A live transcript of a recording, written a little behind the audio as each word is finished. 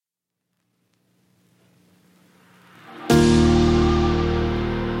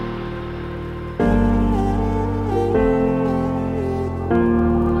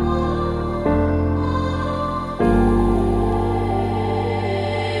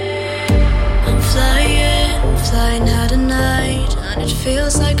Flying out at night, and it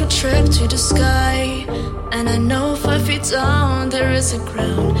feels like a trip to the sky. And I know 5 feet down there is a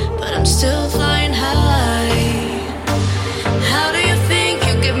ground, but I'm still flying high. How do you think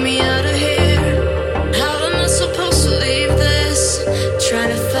you get me out of here? How am I supposed to leave this? Trying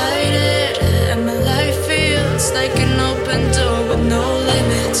to fight it, and my life feels like an open door with no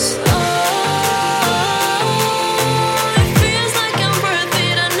limits.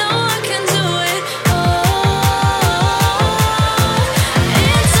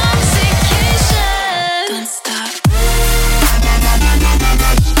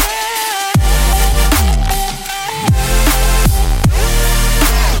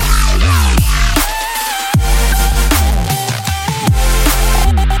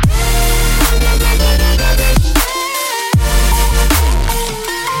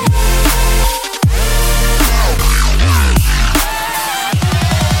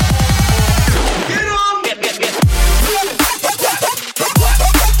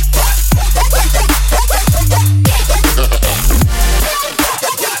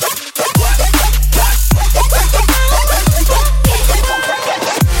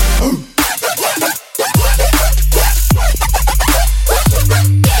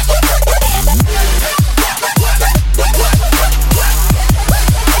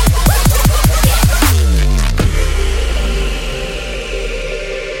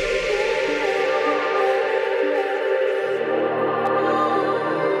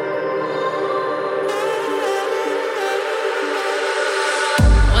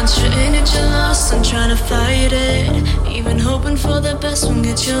 Once you're in it, you're lost and trying to fight it. Even hoping for the best won't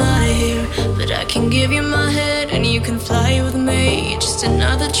get you out of here. But I can give you my head and you can fly with me. Just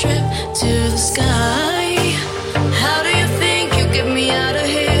another trip to the sky. How do you think you get me out